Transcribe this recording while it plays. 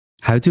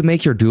How to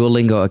make your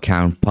Duolingo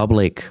account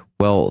public?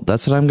 Well,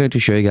 that's what I'm going to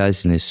show you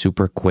guys in this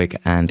super quick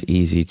and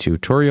easy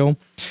tutorial.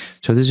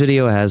 So if this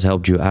video has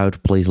helped you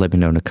out, please let me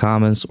know in the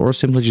comments or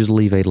simply just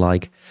leave a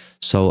like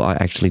so I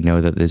actually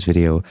know that this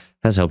video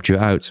has helped you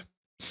out.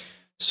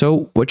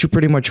 So what you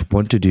pretty much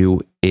want to do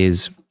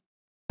is,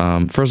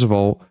 first of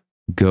all,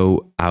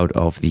 go out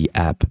of the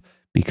app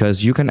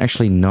because you can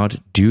actually not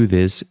do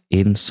this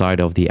inside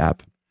of the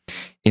app.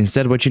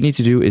 Instead, what you need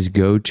to do is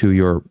go to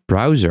your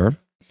browser,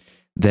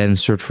 then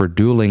search for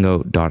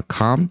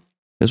Duolingo.com.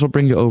 This will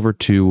bring you over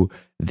to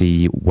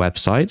the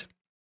website.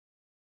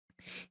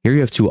 Here you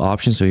have two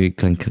options, so you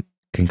can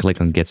click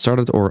on Get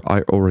Started or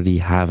I already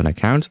have an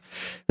account.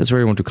 That's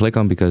where you want to click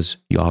on because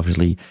you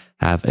obviously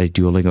have a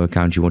Duolingo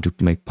account you want to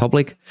make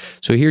public.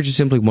 So here you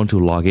simply want to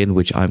log in,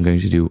 which I'm going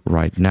to do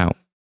right now.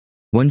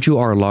 Once you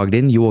are logged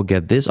in, you will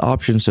get this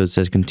option. So it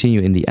says continue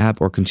in the app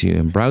or continue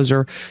in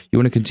browser. You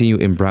want to continue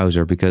in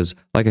browser because,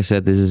 like I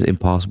said, this is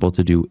impossible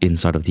to do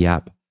inside of the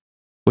app.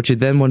 What you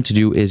then want to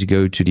do is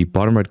go to the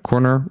bottom right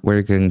corner where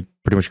you can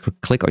pretty much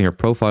click on your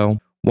profile.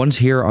 Once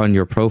here on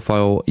your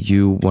profile,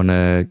 you want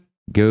to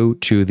go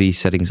to the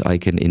settings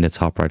icon in the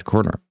top right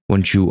corner.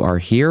 Once you are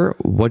here,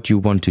 what you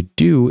want to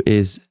do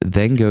is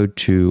then go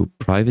to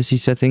privacy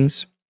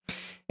settings.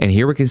 And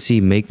here we can see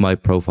make my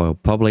profile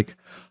public.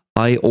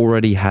 I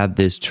already had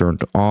this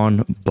turned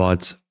on,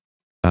 but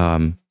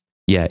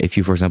yeah, if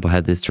you, for example,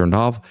 had this turned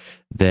off,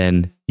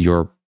 then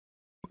your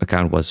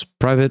account was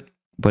private.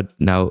 But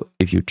now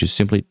if you just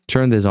simply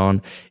turn this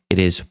on, it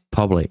is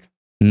public.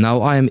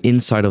 Now I am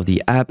inside of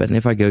the app, and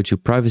if I go to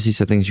privacy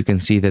settings, you can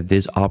see that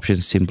this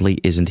option simply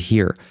isn't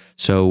here.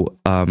 So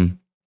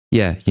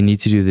yeah, you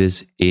need to do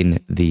this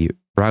in the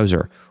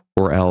browser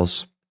or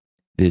else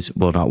this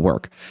will not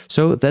work.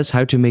 So that's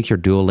how to make your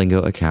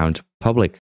Duolingo account public.